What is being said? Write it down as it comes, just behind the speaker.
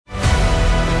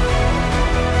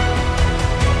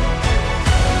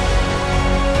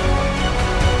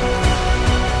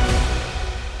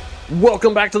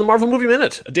Welcome back to the Marvel Movie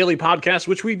Minute, a daily podcast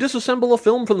which we disassemble a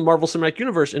film from the Marvel Cinematic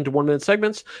Universe into 1-minute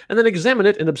segments and then examine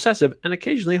it in obsessive and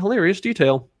occasionally hilarious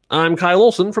detail. I'm Kyle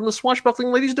Olson from the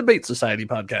Swashbuckling Ladies Debate Society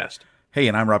podcast. Hey,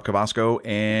 and I'm Rob Cabasco,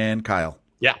 and Kyle.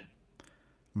 Yeah.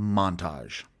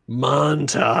 Montage.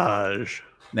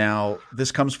 Now,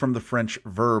 this comes from the French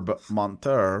verb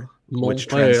monter, which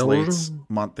translates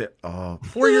monter. Oh,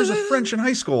 4 years of French in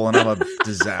high school, and I'm a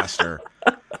disaster.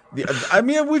 I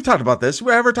mean, we've talked about this.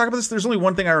 We ever talk about this? There's only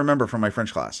one thing I remember from my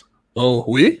French class. Oh,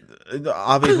 oui?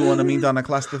 Avez-vous un ami dans la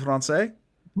classe de français?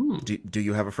 Do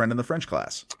you have a friend in the French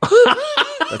class?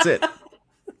 That's it.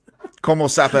 Comment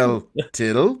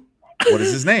s'appelle-t-il? What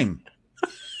is his name?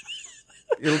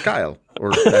 Il Kyle.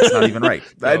 Or that's not even right.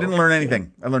 I didn't learn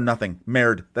anything. I learned nothing.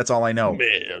 Merde. That's all I know.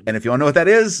 Man. And if you want to know what that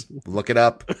is, look it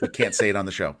up. We can't say it on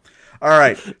the show. All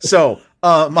right. So, we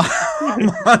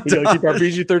gotta keep our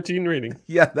PG-13 rating.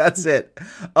 Yeah, that's it.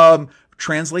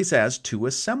 Translates as to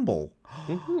assemble.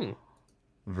 Mm-hmm.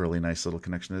 Really nice little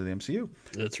connection to the MCU.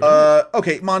 That's right.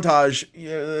 Okay, montage,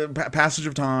 passage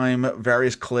of time,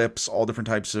 various clips, all different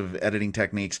types of editing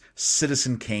techniques.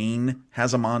 Citizen Kane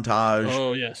has a montage.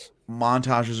 Oh, yes.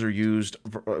 Montages are used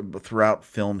throughout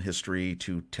film history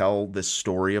to tell this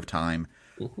story of time.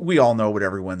 Mm-hmm. We all know what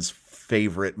everyone's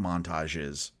favorite montage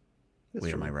is.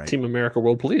 Wait, am I right? Team America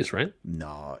World Police, right?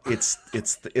 No, it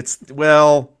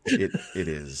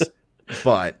is,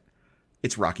 but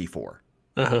it's Rocky IV.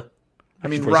 Uh-huh. I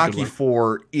mean, Rocky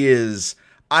IV is,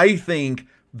 I think,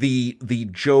 the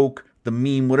joke, the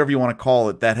meme, whatever you want to call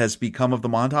it, that has become of the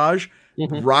montage.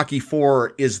 Mm-hmm. Rocky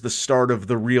IV is the start of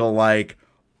the real, like,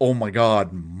 oh my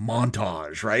God,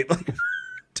 montage, right? Like,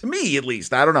 to me, at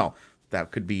least. I don't know.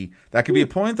 That could be a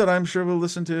point that I'm sure we'll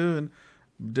listen to in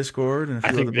Discord and a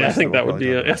few other places. I think that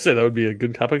would be a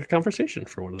good topic of conversation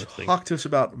for one of those things. Talk to us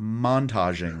about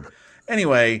montaging.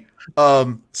 Anyway,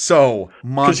 so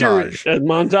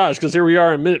montage. Because here we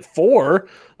are in minute 4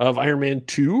 of Iron Man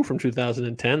 2 from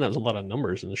 2010. That was a lot of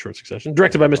numbers in the short succession.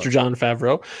 Directed by Mr. Jon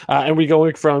Favreau. And we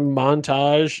going from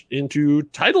montage into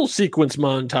title sequence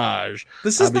montage.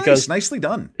 This is nicely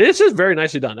done. This is very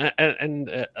nicely done.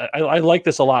 And I like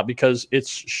this a lot because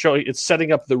it's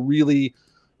setting up the really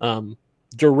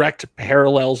direct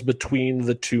parallels between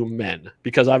the two men.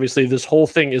 Because obviously this whole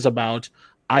thing is about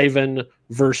Ivan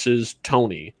versus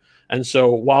Tony. And so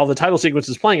while the title sequence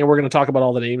is playing, and we're going to talk about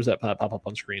all the names that pop up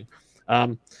on screen,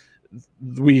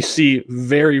 we see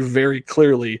very, very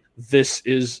clearly this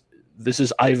is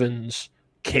Ivan's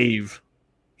cave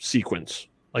sequence.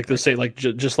 Like the same, like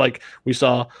just like we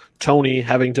saw Tony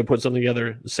having to put something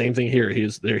together. Same thing here.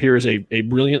 Here is a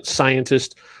brilliant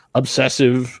scientist,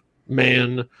 obsessive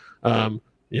man,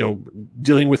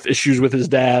 dealing with issues with his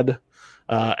dad.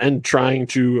 And trying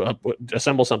to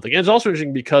assemble something. And it's also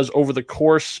interesting because over the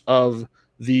course of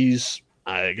these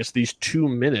 2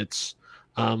 minutes,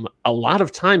 a lot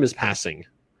of time is passing.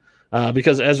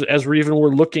 Because as we're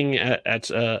looking at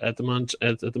the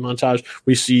montage,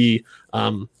 we see.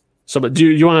 But do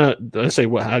you want to say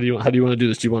how do you want to do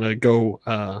this? Do you want to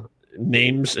go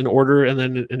names in order and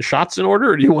then in shots in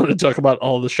order, or do you want to talk about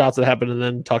all the shots that happen and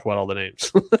then talk about all the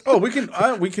names? Oh, we can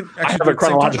actually I have it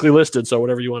chronologically listed, so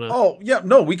whatever you want to. Oh yeah,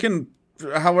 no, we can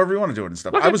however you want to do it and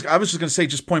stuff. Okay. I was just going to say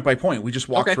just point by point. We just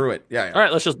walk through it. Yeah. All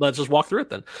right, let's just walk through it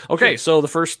then. Okay, so the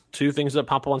first 2 things that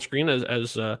pop up on screen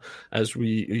as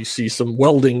we see some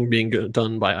welding being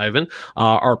done by Ivan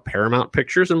are Paramount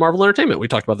Pictures and Marvel Entertainment. We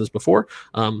talked about this before.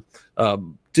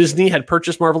 Disney had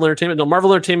purchased Marvel Entertainment. No,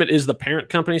 Marvel Entertainment is the parent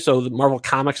company, so the Marvel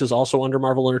Comics is also under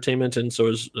Marvel Entertainment, and so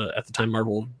is at the time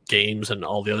Marvel Games and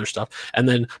all the other stuff. And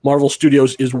then Marvel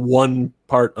Studios is one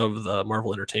part of the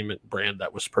Marvel Entertainment brand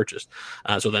that was purchased.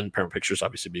 So then Paramount Pictures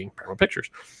obviously being Paramount Pictures.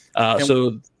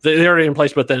 So they're already in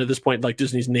place, but then at this point, like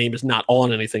Disney's name is not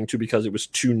on anything too because it was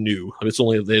too new. I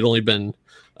mean, they'd only been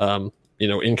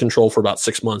in control for about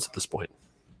 6 months at this point.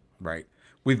 Right.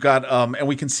 We've got, and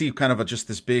we can see kind of just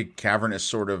this big cavernous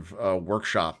sort of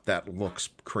workshop that looks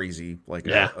crazy, like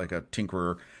a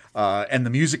tinkerer. And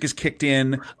the music is kicked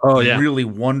in. Oh, yeah. Really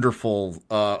wonderful,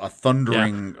 a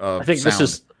thundering I think sound. This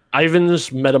is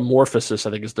Ivan's Metamorphosis, I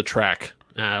think is the track.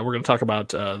 We're going to talk about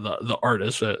the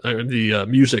artist, the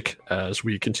music as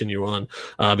we continue on,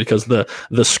 because the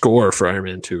score for Iron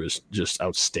Man 2 is just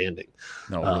outstanding.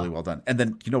 No, really well done. And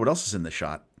then, you know what else is in this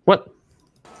shot? What?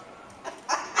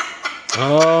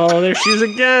 Oh, there she is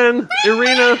again,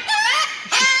 Irina.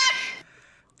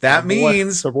 That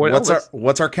means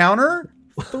what's our counter?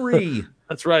 3.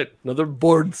 That's right. Another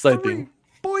Boyd sighting.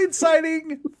 Boyd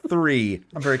sighting 3.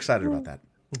 I'm very excited about that.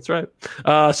 That's right.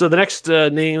 So the next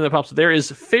name that pops up there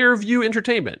is Fairview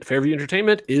Entertainment. Fairview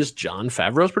Entertainment is Jon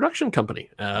Favreau's production company.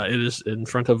 It is in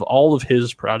front of all of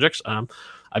his projects,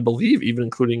 I believe, even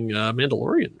including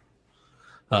Mandalorian.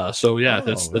 So yeah,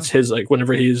 that's his. Like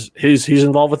whenever he's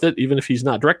involved with it, even if he's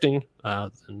not directing,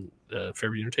 then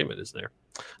Fairview Entertainment is there.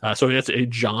 So it's a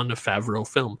Jon Favreau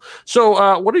film.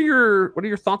 So what are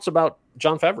your thoughts about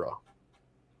Jon Favreau?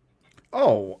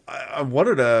 Oh, what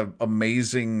an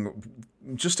amazing,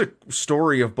 just a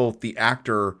story of both the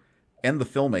actor and the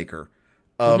filmmaker.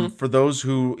 For those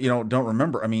who don't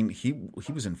remember, I mean, he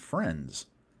was in Friends.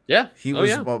 Yeah, he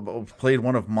was played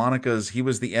one of Monica's. He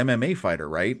was the MMA fighter,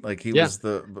 right? Like he was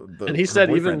the and he said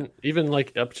boyfriend. even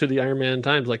like up to the Iron Man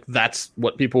times, like that's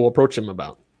what people approach him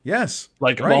about. Yes,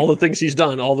 like all the things he's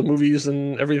done, all the movies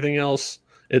and everything else.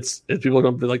 It's people are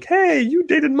going to be like, "Hey, you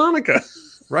dated Monica."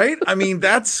 Right? I mean,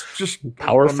 that's just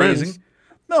power amazing. Friends.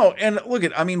 No, and look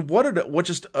at, I mean, what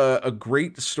just a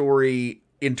great story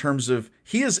in terms of,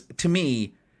 to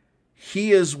me,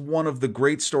 he is one of the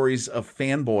great stories of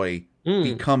fanboy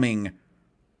becoming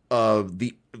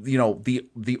the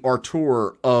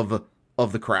auteur of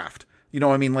the craft. You know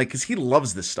what I mean? Like, because he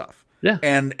loves this stuff. Yeah.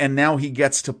 And now he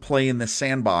gets to play in this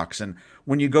sandbox. And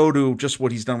when you go to just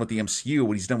what he's done with the MCU,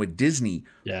 what he's done with Disney,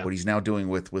 what he's now doing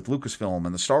with Lucasfilm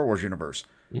and the Star Wars universe,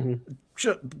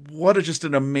 just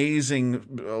an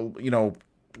amazing,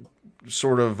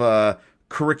 sort of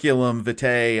curriculum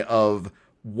vitae of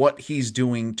what he's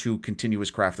doing to continue his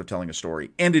craft of telling a story,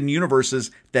 and in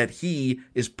universes that he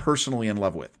is personally in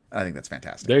love with. I think that's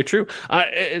fantastic. Very true.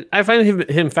 I find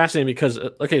him fascinating because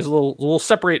it's we'll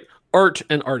separate art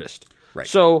and artist. Right.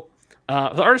 So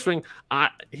the artist thing,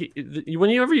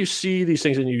 whenever you see these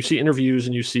things and you see interviews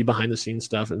and you see behind the scenes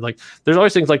stuff, and like there's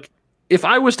always things like, if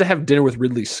I was to have dinner with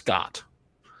Ridley Scott,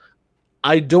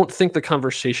 I don't think the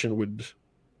conversation would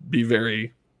be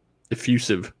very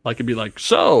effusive. Like it'd be like,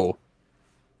 so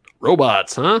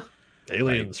robots, huh?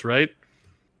 Aliens, right?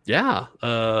 Yeah.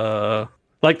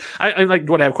 Like I like,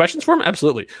 would I have questions for him?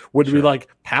 Absolutely. Would we like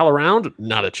pal around?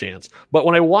 Not a chance. But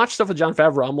when I watch stuff with Jon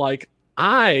Favreau, I'm like,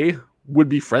 I would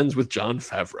be friends with Jon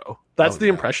Favreau. That's the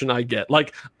impression I get.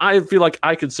 Like, I feel like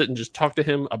I could sit and just talk to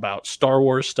him about Star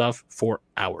Wars stuff for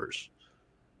hours.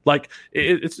 Like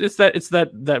it's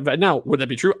that now, would that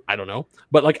be true? I don't know.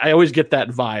 But like, I always get that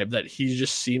vibe that he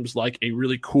just seems like a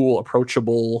really cool,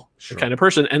 approachable kind of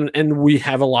person. And we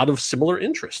have a lot of similar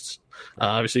interests.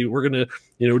 Obviously we're going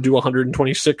to, do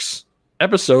 126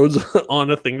 episodes on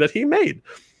a thing that he made.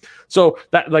 So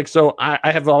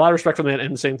I have a lot of respect for that.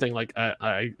 And the same thing, like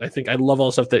I think I love all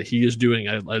the stuff that he is doing.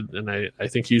 I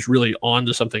think he's really on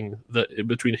to something that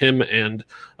between him and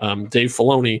Dave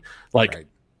Filoni,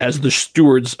 as the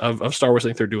stewards of Star Wars, I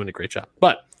think they're doing a great job.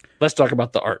 But let's talk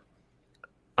about the art.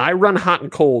 I run hot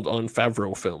and cold on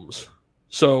Favreau films.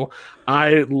 So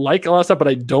I like a lot of stuff, but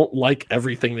I don't like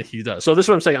everything that he does. So this is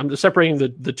what I'm saying. I'm just separating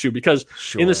the two because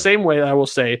in the same way that I will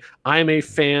say I'm a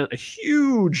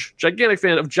huge, gigantic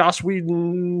fan of Joss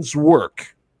Whedon's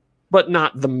work, but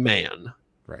not the man.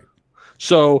 Right.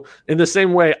 So in the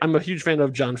same way, I'm a huge fan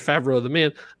of Jon Favreau, the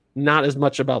man, not as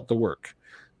much about the work.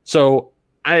 So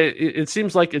it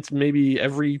seems like it's maybe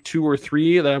every 2 or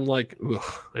 3 that I'm like,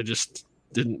 it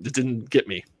didn't get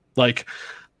me. Like,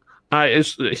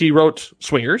 he wrote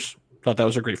Swingers, thought that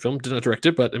was a great film, did not direct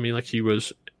it, but I mean, like, he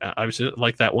was obviously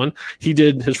like that one. He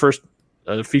did his first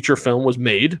feature film was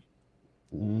Made,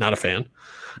 not a fan.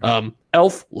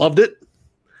 Elf, loved it.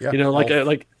 Yeah,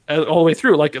 like all the way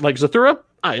through, like Zathura,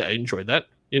 I enjoyed that.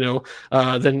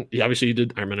 Then he obviously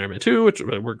did Iron Man 2, which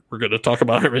we're going to talk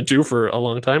about Iron Man 2 for a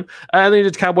long time. And then he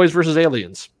did Cowboys versus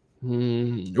Aliens.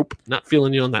 Nope, not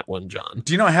feeling you on that one, John.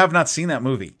 Do you know I have not seen that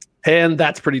movie? And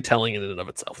that's pretty telling in and of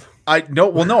itself. I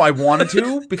wanted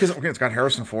to because it's got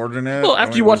Harrison Ford in it. Well,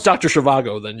 after you watch Dr.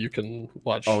 Zhivago, then you can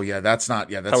watch. Oh yeah, that's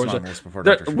not on the list before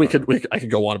Dr. Zhivago. I could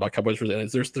go on about Cowboys versus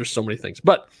Aliens. There's so many things,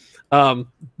 but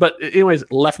anyways,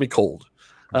 left me cold.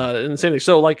 And the same thing.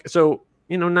 So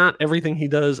not everything he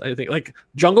does. I think like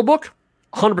Jungle Book,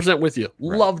 100% with you.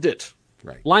 Right. Loved it.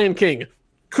 Right. Lion King.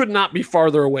 Could not be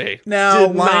farther away. No,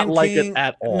 did not like it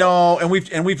at all. No, and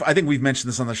we've I think we've mentioned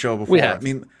this on the show before. We have. I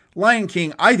mean, Lion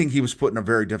King, I think he was put in a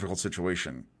very difficult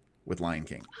situation with Lion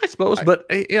King. I suppose, but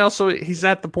also he's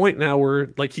at the point now where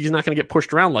like he's not going to get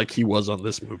pushed around like he was on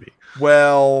this movie.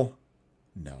 Well,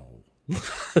 no.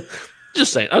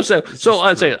 Just saying. I'd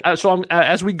say I'm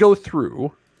as we go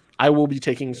through, I will be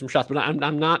taking some shots, but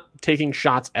I'm not taking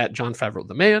shots at Jon Favreau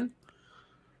the man.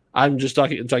 I'm just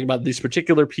talking about this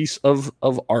particular piece of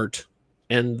art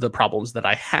and the problems that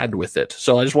I had with it.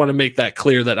 So I just want to make that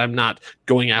clear that I'm not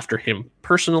going after him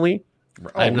personally.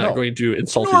 I'm not going to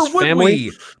insult Nor his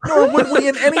family. Nor would we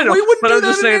in any way. We wouldn't but do I'm that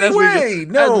just in saying, any way.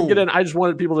 No. as we get in, I just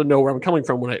wanted people to know where I'm coming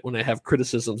from when I have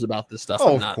criticisms about this stuff.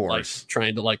 I'm not like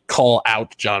trying to like call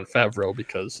out Jon Favreau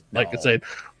because, like I said,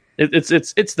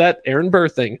 it's that Aaron Burr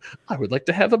thing. I would like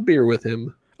to have a beer with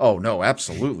him. Oh no,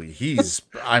 absolutely. He's.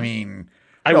 I mean.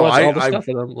 I watch all the stuff,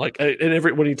 and I'm like,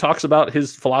 when he talks about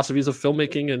his philosophies of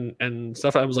filmmaking and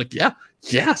stuff, I was like,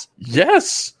 yes,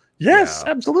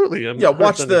 absolutely.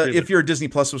 Watch if you're a Disney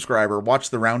Plus subscriber, watch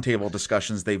the roundtable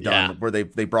discussions they've done where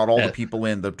they brought all the people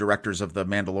in, the directors of the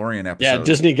Mandalorian episodes. Yeah,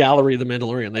 Disney Gallery, the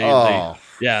Mandalorian.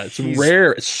 It's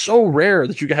rare. It's so rare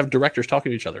that you can have directors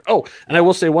talking to each other. Oh, and I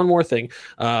will say one more thing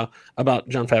about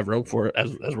Jon Favreau,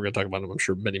 as we're going to talk about him, I'm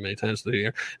sure many times through the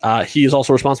year. He is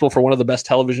also responsible for one of the best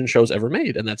television shows ever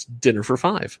made, and that's Dinner for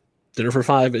Five. Dinner for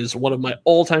Five is one of my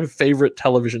all-time favorite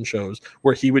television shows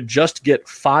where he would just get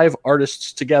 5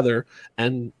 artists together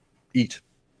and eat.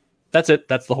 That's it.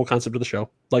 That's the whole concept of the show.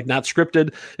 Like, not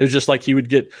scripted. It was just like he would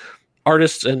get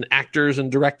artists and actors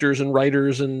and directors and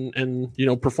writers and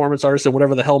performance artists and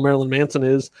whatever the hell Marilyn Manson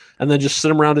is, and then just sit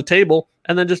them around a table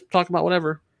and then just talk about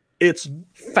whatever. It's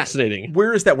fascinating.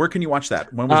 Where is that? Where can you watch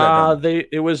that? When was that done?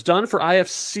 It was done for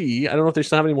IFC. I don't know if they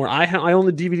still have any more. I own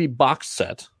the DVD box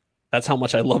set. That's how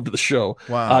much I loved the show.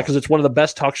 Wow! Because it's one of the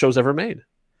best talk shows ever made.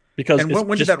 Because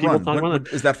when did that run?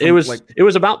 Is that from, it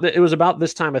was about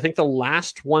this time. I think the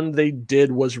last one they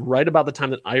did was right about the time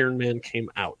that Iron Man came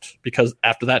out. Because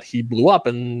after that he blew up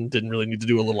and didn't really need to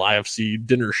do a little IFC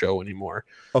dinner show anymore.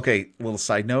 Okay, little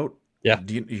side note. Yeah.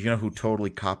 Do you know who totally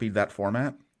copied that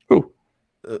format? Who?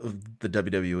 The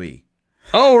WWE.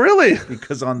 Oh, really?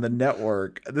 Because on the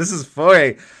network, this is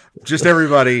just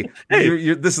everybody.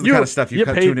 This is the kind of stuff you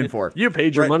tune in for. You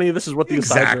paid your money. This is what the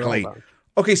insides are all about.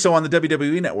 Okay, so on the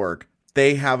WWE network,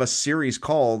 they have a series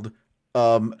called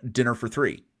Dinner for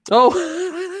Three.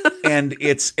 Oh, and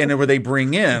where they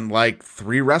bring in like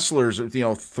 3 wrestlers,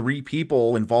 3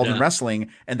 people involved in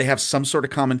wrestling, and they have some sort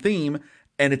of common theme.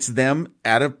 And it's them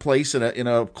at a place in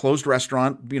a closed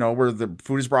restaurant, where the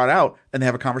food is brought out, and they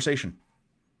have a conversation.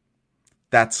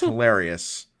 That's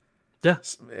hilarious. Yeah.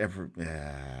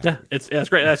 It's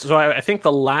great. So I think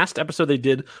the last episode they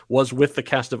did was with the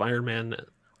cast of Iron Man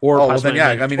or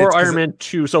Iron Man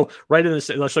 2. So right in this,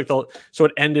 so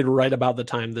it ended right about the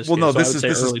time this. This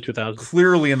is early 2000s.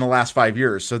 Clearly in the last 5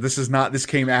 years. So this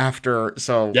came after.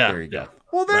 So there you go.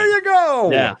 Well, there you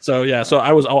go. Yeah. So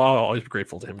I'll always be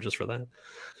grateful to him just for that.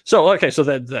 So so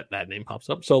that name pops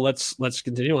up. So let's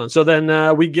continue on. So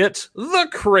then we get the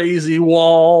crazy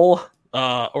wall.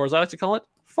 Or as I like to call it,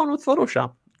 fun with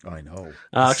Photoshop. I know.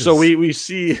 So we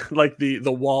see like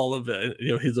the wall of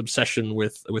his obsession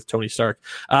with Tony Stark.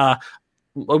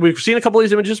 We've seen a couple of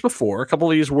these images before. A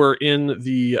couple of these were in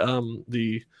the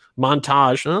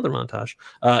another montage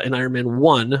in Iron Man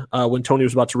 1 when Tony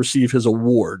was about to receive his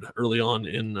award early on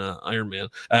in Iron Man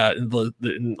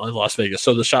in Las Vegas.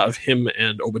 So the shot of him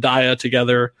and Obadiah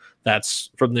together. That's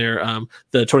from there.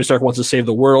 The Tony Stark wants to save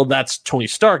the world. That's Tony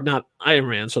Stark, not Iron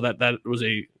Man. So that was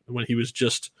when he was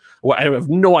just. Well, I have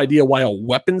no idea why a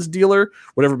weapons dealer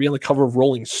would ever be on the cover of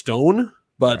Rolling Stone,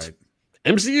 but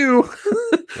MCU,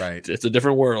 right? It's a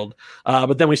different world.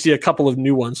 But then we see a couple of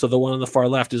new ones. So the one on the far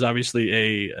left is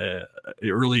obviously a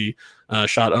early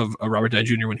shot of Robert Downey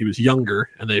Jr. when he was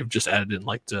younger, and they've just added in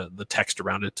like the text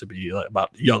around it to be about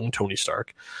young Tony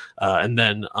Stark. And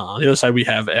then on the other side we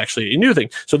have actually a new thing.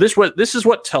 So this is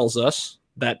what tells us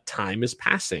that time is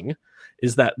passing.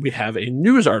 Is that we have a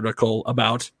news article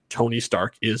about Tony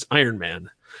Stark is Iron Man,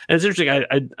 and it's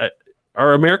interesting.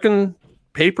 Are American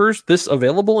papers this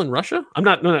available in Russia? I'm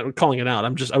not calling it out.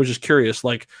 I was just curious.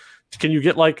 Like, can you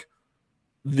get like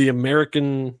the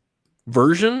American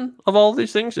version of all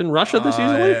these things in Russia this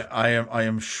easily? I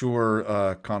am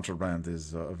sure contraband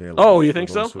is available. Oh, you think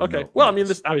so? Okay. Well, I mean,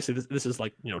 this is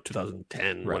like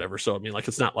 2010 whatever. So I mean, like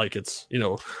it's not like it's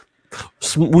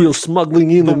we're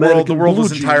smuggling in the world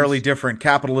was entirely different.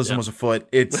 Capitalism was afoot.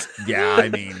 It's I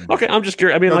mean, okay. I'm just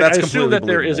curious. I mean, I assume that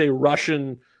there is a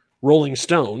Russian Rolling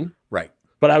Stone, right?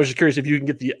 But I was just curious if you can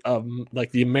get the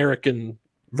the American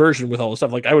version with all the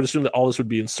stuff. Like I would assume that all this would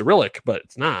be in Cyrillic, but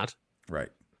it's not. Right.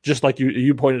 Just like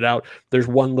you pointed out, there's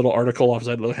one little article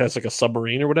offside that has like a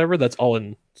submarine or whatever. That's all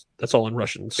in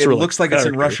Russian. Cyrillic. It looks like it's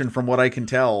in Russian from what I can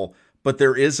tell. But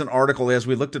there is an article as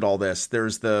we looked at all this.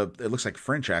 There's it looks like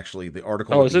French actually. The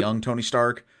article of the young Tony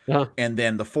Stark, and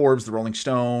then the Forbes, the Rolling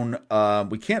Stone.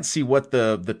 We can't see what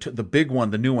the big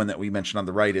one, the new one that we mentioned on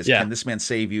the right is. Can this man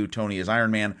save you? Tony is Iron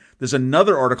Man. There's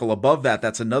another article above that.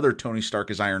 That's another Tony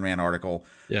Stark is Iron Man article.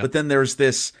 Yeah. But then there's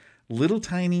this little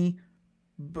tiny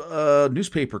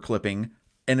newspaper clipping,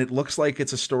 and it looks like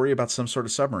it's a story about some sort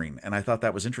of submarine. And I thought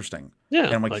that was interesting. Yeah.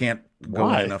 And I can't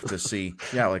go enough to see,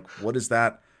 like, what is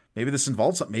that? Maybe this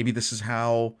involves something. Maybe this is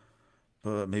how,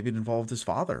 maybe it involved his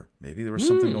father. Maybe there was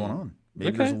something going on.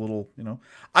 Maybe there's a little,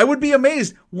 I would be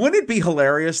amazed. Wouldn't it be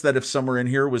hilarious that if somewhere in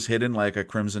here was hidden like a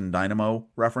Crimson Dynamo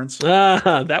reference?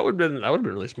 That would have been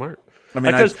really smart. I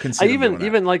mean, I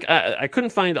even like I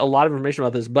couldn't find a lot of information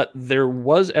about this, but there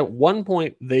was at one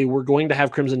point they were going to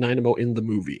have Crimson Dynamo in the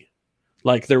movie.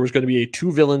 Like there was going to be a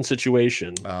 2-villain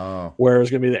situation where it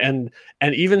was going to be and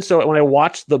even so when I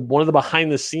watched one of the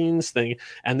behind the scenes thing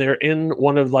and they're in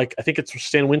one of like I think it's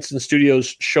Stan Winston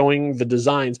Studios showing the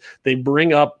designs, they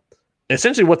bring up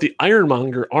essentially what the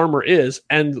Ironmonger armor is,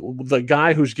 and the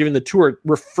guy who's giving the tour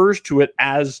refers to it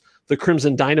as the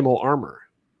Crimson Dynamo armor.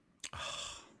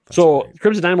 So great.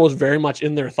 Crimson Dynamo was very much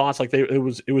in their thoughts. Like it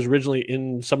was originally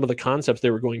in some of the concepts they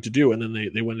were going to do, and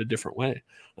then they went a different way.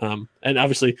 And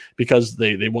obviously because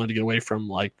they wanted to get away from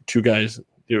like two guys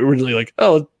originally like,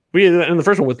 we in the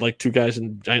first one with like two guys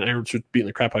in giant iron suits beating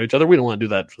the crap out of each other. We don't want to do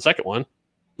that for the second one.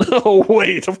 Oh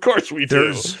wait, of course we do.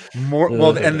 There's more.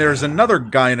 Well, and there's another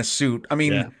guy in a suit. I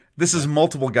mean, this is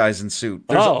multiple guys in suit.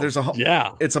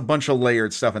 It's a bunch of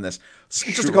layered stuff in this.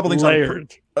 Just a couple things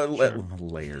layered.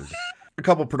 Layered. A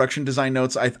couple production design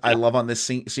notes I love on this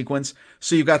sequence.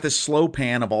 So you've got this slow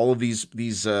pan of all of these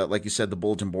like you said, the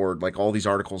bulletin board, like all these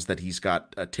articles that he's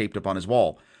got taped up on his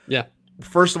wall. Yeah.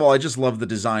 First of all, I just love the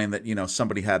design that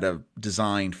somebody had to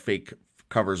design fake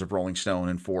covers of Rolling Stone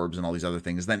and Forbes and all these other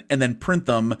things, and then print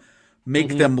them,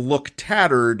 make them look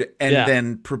tattered, and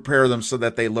then prepare them so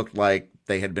that they looked like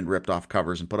they had been ripped off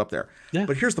covers and put up there. Yeah.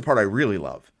 But here's the part I really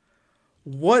love.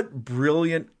 What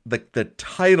brilliant, the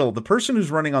title, the person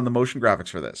who's running on the motion graphics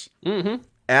for this,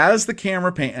 as the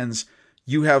camera pans,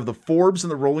 you have the Forbes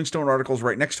and the Rolling Stone articles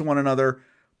right next to one another,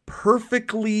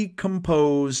 perfectly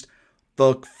composed.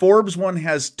 The Forbes one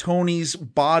has Tony's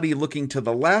body looking to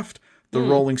the left. The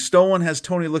Rolling Stone one has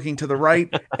Tony looking to the right.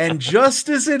 And just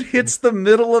as it hits the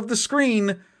middle of the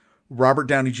screen, Robert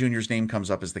Downey Jr.'s name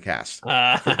comes up as the cast. For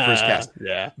his cast.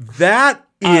 Yeah. That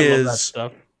is that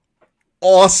stuff.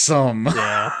 Awesome.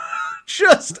 Yeah.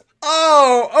 Just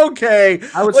okay.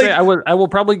 I would say I will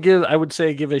probably give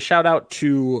a shout out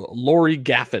to Lori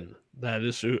Gaffin. That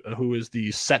is who is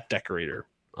the set decorator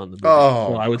on the movie.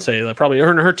 So I would say that probably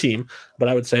her and her team, but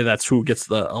I would say that's who gets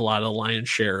a lot of the lion's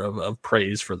share of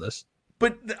praise for this.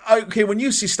 But okay, when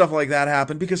you see stuff like that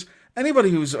happen, because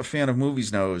anybody who's a fan of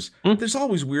movies knows there's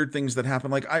always weird things that happen.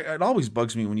 Like it always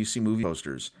bugs me when you see movie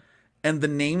posters and the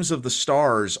names of the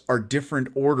stars are different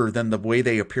order than the way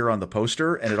they appear on the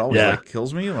poster, and it always like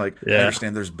kills me. Like I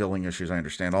understand there's billing issues, I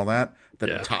understand all that,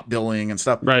 top billing and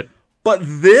stuff. Right. But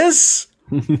this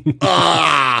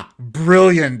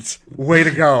brilliant. Way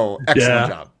to go. Excellent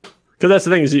job. Because that's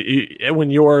the thing is, when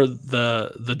you're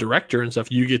the director and stuff,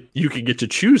 you can get to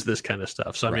choose this kind of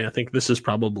stuff. So I mean, I think this is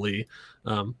probably,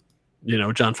 Jon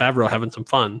Favreau having some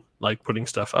fun, like putting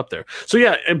stuff up there. So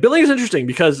yeah, and billing is interesting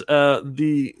because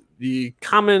the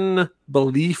common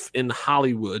belief in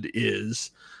Hollywood is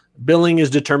billing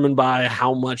is determined by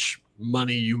how much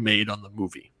money you made on the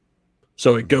movie.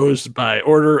 So it goes by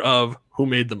order of who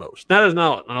made the most. That is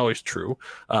not always true,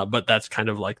 but that's kind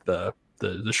of like the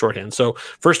shorthand. So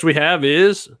first we have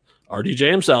is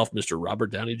RDJ himself, Mr. Robert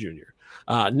Downey Jr.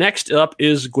 Next up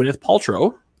is Gwyneth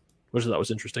Paltrow, which that was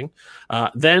interesting.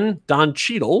 Then Don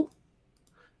Cheadle.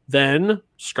 Then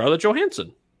Scarlett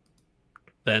Johansson.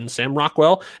 Then Sam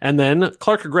Rockwell. And then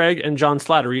Clark Gregg and John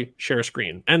Slattery share a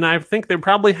screen. And I think they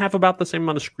probably have about the same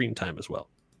amount of screen time as well.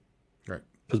 Right.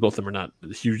 Because both of them are not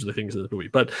hugely things in the movie.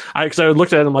 But I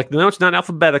looked at it, I'm like, no, it's not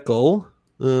alphabetical.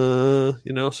 So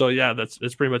yeah,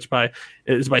 it's pretty much by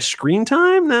screen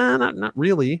time. Nah, not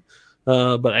really.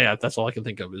 But yeah, that's all I can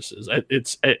think of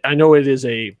I know it is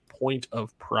a point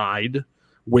of pride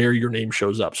where your name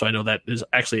shows up. So I know that is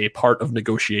actually a part of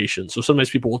negotiation. So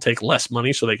sometimes people will take less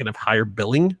money so they can have higher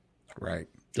billing. Right.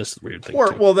 That's the weird thing.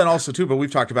 Well, then also too, but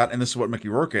we've talked about, and this is what Mickey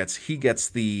Rourke gets. He gets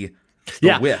the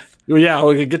width. Yeah,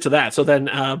 we can get to that. So then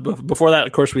before that,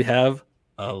 of course, we have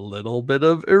a little bit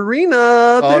of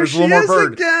Irina. There's a little more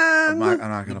bird. Again. I'm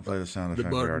not going to play the sound effect.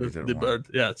 The bird.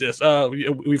 Yes.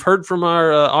 We've heard from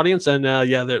our audience, and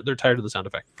they're tired of the sound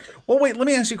effect. Well, wait. Let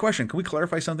me ask you a question. Can we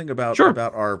clarify something about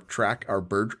our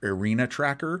bird Irina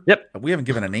tracker? Yep. We haven't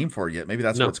given a name for it yet. Maybe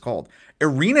that's what it's called.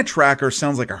 Irina tracker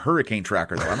sounds like a hurricane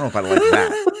tracker, though. I don't know if I like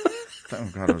that. Oh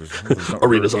God, there's no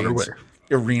Irina's on her way.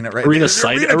 Irina, right? Arena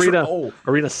sightings?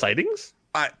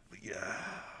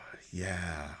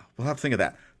 Yeah. We'll have to think of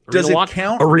that. Does it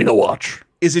count? Arena Watch.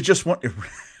 Is it just one?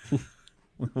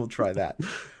 We'll try that.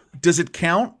 Does it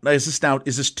count? Is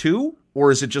this 2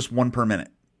 or is it just 1 per minute?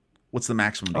 What's the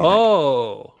maximum? Do you think?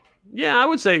 Oh, yeah, I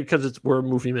would say because we're a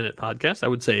movie minute podcast. I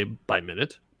would say by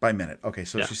minute. By minute. Okay,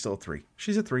 so she's still a 3.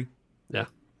 She's a 3. Yeah.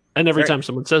 And every time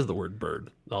someone says the word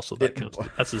bird, also that counts.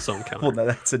 That's its own counter. Well, no,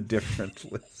 that's a different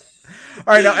list.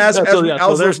 All right, now as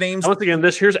those names. Once again,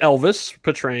 here's Elvis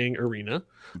portraying Irina,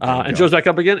 and Joe's back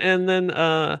up again, and then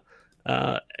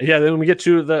then we get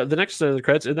to the next set of the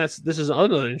credits, and this is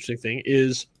another interesting thing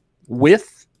is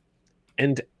with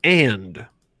and.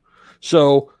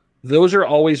 So those are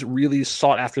always really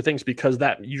sought after things because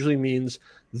that usually means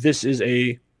this is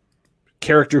a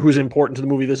character who's important to the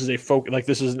movie. This is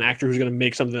this is an actor who's going to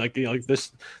make something like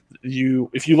this.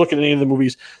 If you look at any of the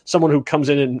movies, someone who comes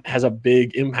in and has a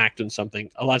big impact on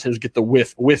something, a lot of times get the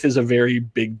with. With is a very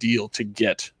big deal to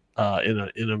get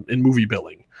in movie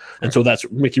billing, and so that's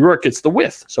Mickey Rourke gets the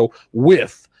with. So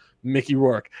with Mickey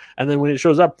Rourke, and then when it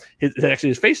shows up,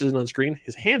 his face isn't on screen,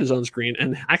 his hand is on screen,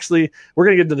 and actually we're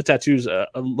going to get into the tattoos a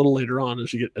little later on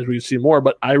as we see more.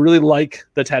 But I really like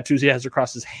the tattoos he has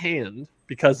across his hand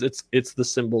because it's the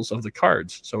symbols of the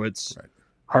cards. So it's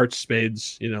hearts,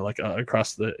 spades,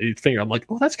 across the finger. I'm like,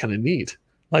 oh, that's kind of neat.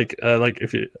 Like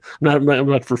if I'm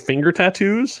not for finger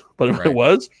tattoos, but if it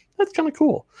was, that's kind of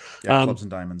cool. Yeah, clubs and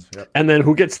diamonds. Yep. And then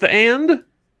who gets the and?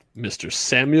 Mr.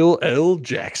 Samuel L.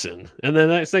 Jackson. And then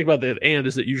the nice thing about that and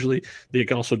is that usually they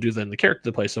can also do then the character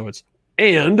to play. So it's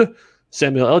and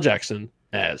Samuel L. Jackson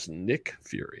as Nick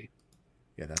Fury.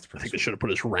 Yeah, that's pretty. I think they should have put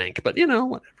his rank, but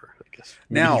whatever. I guess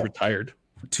now he's retired.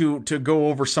 To go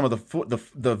over some of the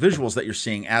visuals that you're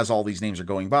seeing as all these names are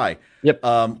going by. Yep.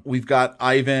 We've got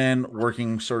Ivan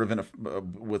working sort of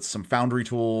with some foundry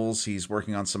tools. He's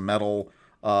working on some metal.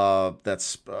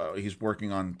 He's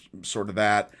working on sort of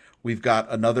that. We've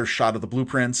got another shot of the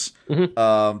blueprints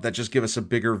that just give us a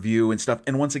bigger view and stuff.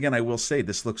 And once again, I will say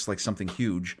this looks like something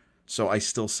huge. So I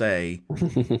still say,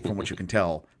 from what you can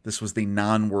tell, this was the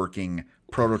non-working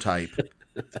prototype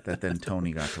that then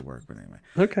Tony got to work. But anyway,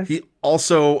 okay. He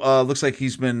also looks like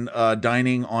he's been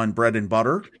dining on bread and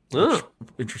butter.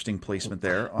 Interesting placement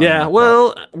there. Yeah,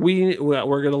 well, we're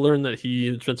going to learn that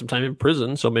he spent some time in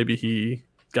prison, so maybe he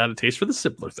got a taste for the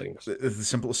simpler things. The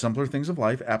simpler things of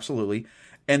life, absolutely.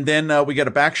 And then we get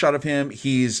a back shot of him.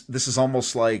 This is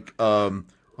almost like I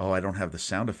don't have the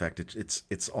sound effect.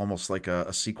 It's almost like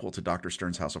a sequel to Dr.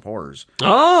 Stern's House of Horrors.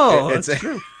 Oh, that's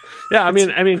true. Yeah, I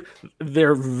mean,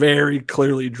 they're very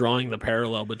clearly drawing the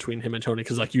parallel between him and Tony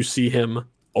because, you see him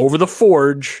over the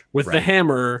forge with the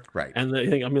hammer, right? And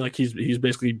he's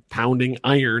basically pounding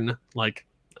iron,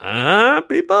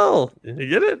 people, you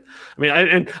get it? I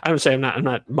mean, I would say I'm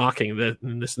not mocking that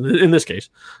in this case,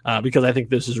 because I think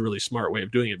this is a really smart way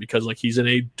of doing it because he's in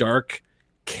a dark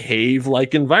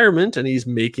cave-like environment and he's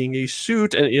making a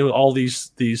suit and all these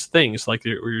things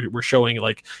we're showing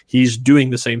he's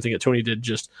doing the same thing that Tony did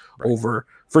just over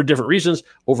for different reasons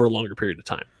over a longer period of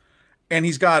time. And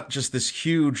he's got just this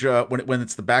huge when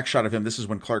it's the back shot of him. This is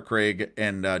when Clark Gregg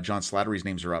and John Slattery's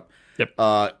names are up.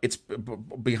 Yep. It's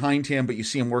behind him, but you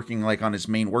see him working on his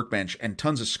main workbench and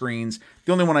tons of screens.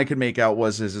 The only one I could make out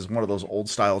is one of those old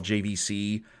style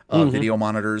JVC video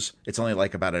monitors. It's only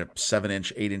about a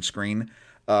 7-inch, 8-inch screen,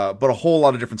 but a whole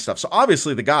lot of different stuff. So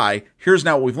obviously the guy, here's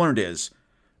now what we've learned is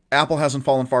apple hasn't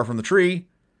fallen far from the tree.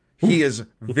 He is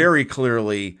very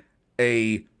clearly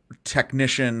a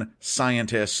technician,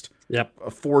 scientist,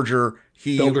 a forger.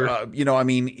 He,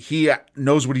 he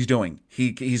knows what he's doing.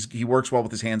 He works well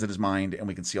with his hands and his mind, and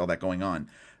we can see all that going on.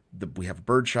 We have a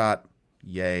bird shot,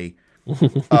 yay. We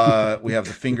have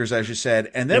the fingers, as you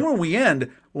said, and then when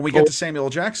we get to Samuel L.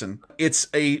 Jackson, it's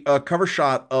a cover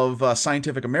shot of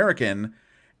Scientific American,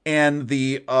 and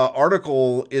the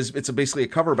article it's basically a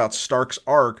cover about Stark's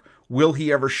arc. Will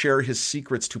he ever share his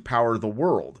secrets to power the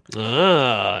world?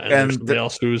 And somebody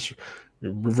else who's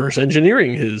reverse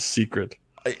engineering his secret.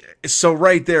 So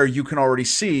right there, you can already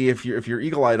see if you're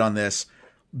eagle-eyed on this,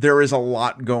 there is a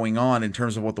lot going on in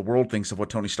terms of what the world thinks of what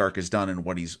Tony Stark has done and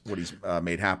what he's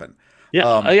made happen.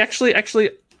 Yeah, actually,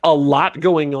 a lot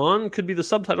going on could be the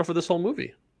subtitle for this whole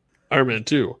movie. Iron Man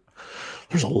 2.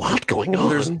 There's a lot going on.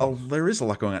 There is a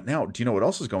lot going on. Now, do you know what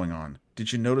else is going on?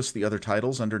 Did you notice the other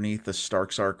titles underneath the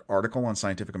Stark's Arc article on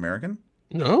Scientific American?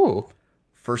 No.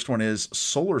 First one is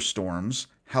Solar Storms,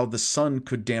 How the Sun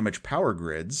Could Damage Power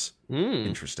Grids.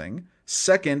 Interesting.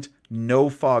 Second, No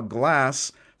Fog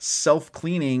Glass,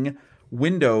 Self-Cleaning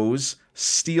Windows,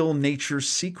 Steal Nature's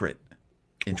Secret.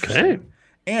 Interesting. Okay.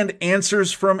 And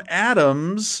Answers from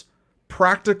Atoms,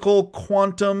 Practical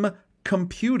Quantum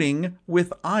Computing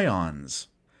with Ions.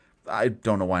 I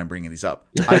don't know why I'm bringing these up.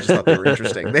 I just thought they were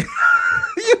interesting.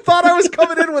 You thought I was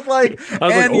coming in with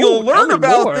you'll learn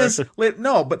about this.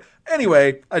 No, but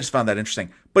anyway, I just found that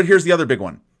interesting. But here's the other big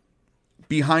one.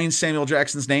 behind Samuel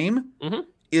Jackson's name Mm-hmm.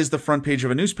 is the front page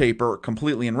of a newspaper,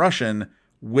 completely in Russian,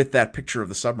 with that picture of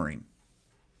the submarine.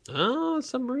 Oh,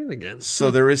 submarine again. So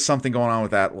there is something going on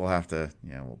with that. We'll have to,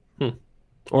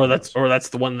 Or that's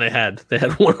the one they had. They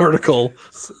had one article.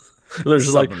 They're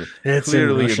just like, it's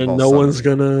clearly in Russian. No one's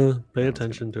gonna pay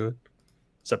attention to it,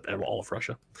 except all of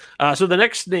Russia. So the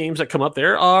next names that come up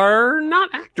there are not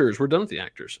actors. We're done with the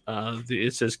actors.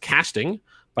 It says casting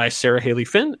by Sarah Haley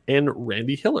Finn and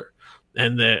Randy Hiller.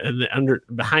 And the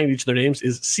behind each of their names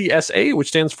is CSA, which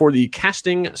stands for the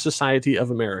Casting Society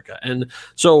of America. And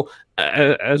so,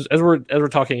 as we're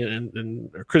talking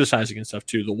and criticizing and stuff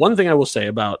too, the one thing I will say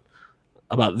about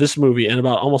this movie and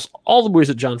about almost all the movies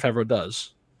that Jon Favreau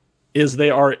does is they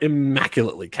are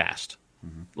immaculately cast.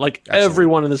 Mm-hmm. Like absolutely.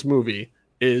 Everyone in this movie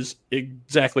is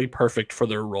exactly perfect for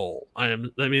their role. I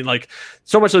mean, like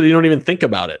so much so that you don't even think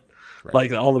about it, right.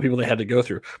 Like all the people they had to go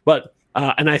through, but.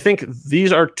 And I think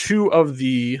these are two of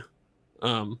the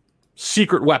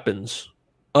secret weapons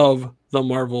of the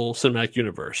Marvel Cinematic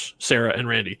Universe, Sarah and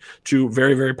Randy, two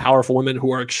very, very powerful women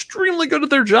who are extremely good at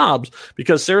their jobs,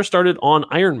 because Sarah started on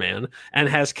Iron Man and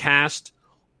has cast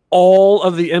all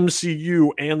of the MCU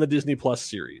and the Disney Plus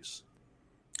series.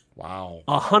 Wow.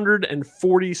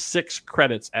 146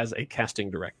 credits as a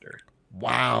casting director.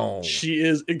 Wow, she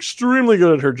is extremely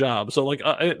good at her job. So, like,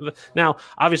 now,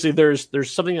 obviously, there's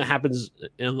something that happens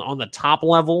on the top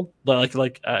level,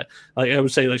 like I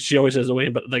would say, like she always has a way,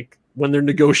 but like when they're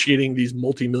negotiating these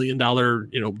multi-million-dollar,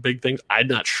 big things, I'm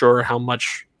not sure how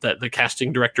much that the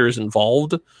casting director is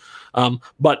involved.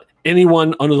 But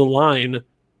anyone under the line,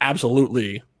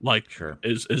 absolutely, like, sure.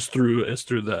 is through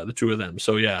the two of them.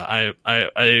 So yeah,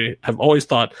 I have always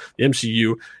thought the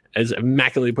MCU is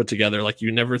immaculately put together. Like,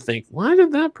 you never think, why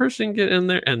did that person get in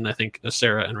there? And I think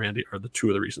Sarah and Randy are the two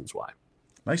of the reasons why.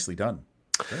 Nicely done.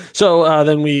 Great. So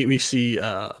then we see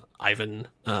Ivan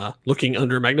looking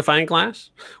under a magnifying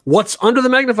glass. What's under the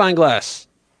magnifying glass?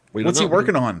 What's he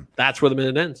working on? That's where the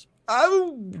minute ends.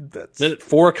 Oh, Minute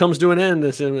 4 comes to an end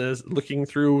as him as looking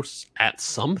through at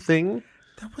something.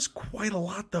 That was quite a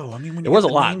lot, though. I mean, when you get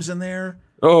the names in there.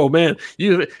 Oh man,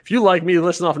 if you like me to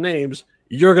listen off names,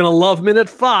 you're going to love minute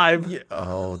 5. Yeah.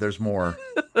 Oh, there's more.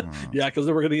 Yeah, because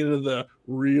then we're going to get into the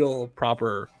real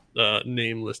proper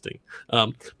name listing.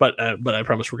 But I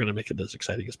promise we're going to make it as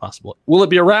exciting as possible. Will it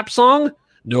be a rap song?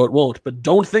 No, it won't. But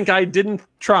don't think I didn't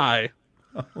try.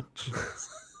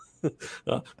 But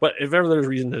if ever there's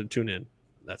reason to tune in,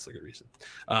 that's a good reason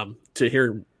to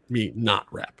hear me not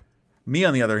rap. Me,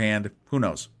 on the other hand, who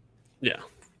knows? Yeah.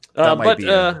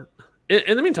 In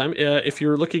the meantime, if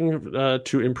you're looking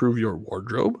to improve your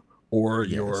wardrobe or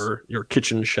your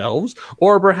kitchen shelves,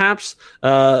 or perhaps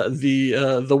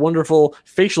the wonderful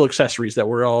facial accessories that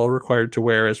we're all required to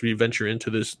wear as we venture into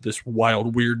this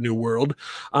wild, weird new world,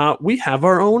 we have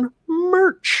our own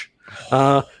merch.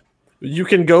 You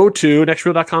can go to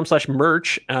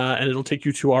nextreel.com/merch, and it'll take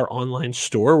you to our online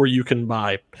store where you can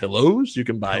buy pillows, you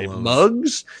can buy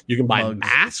mugs, you can buy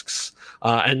masks.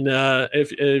 And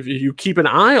if you keep an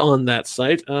eye on that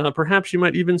site, perhaps you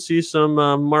might even see some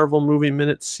Marvel Movie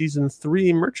Minute Season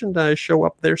 3 merchandise show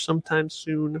up there sometime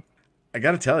soon. I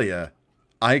got to tell you,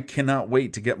 I cannot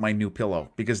wait to get my new pillow,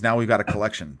 because now we've got a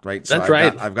collection, right? So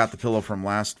right. I've got the pillow from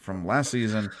last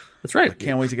season. That's right. I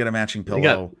can't wait to get a matching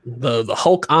pillow. You got the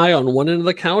Hulk eye on one end of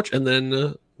the couch, and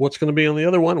then what's going to be on the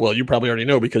other one? Well, you probably already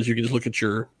know, because you can just look at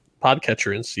your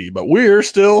podcatcher and see. But we're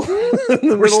still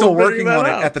working on it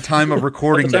at the time of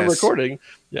recording this.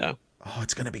 Yeah. Oh,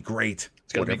 it's going to be great.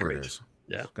 It's going to be great.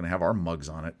 Yeah. It's going to have our mugs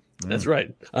on it. That's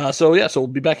right. So we'll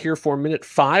be back here for minute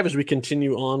 5 as we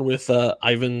continue on with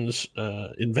Ivan's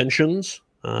inventions,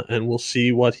 and we'll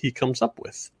see what he comes up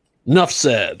with. Enough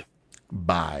said.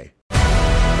 Bye.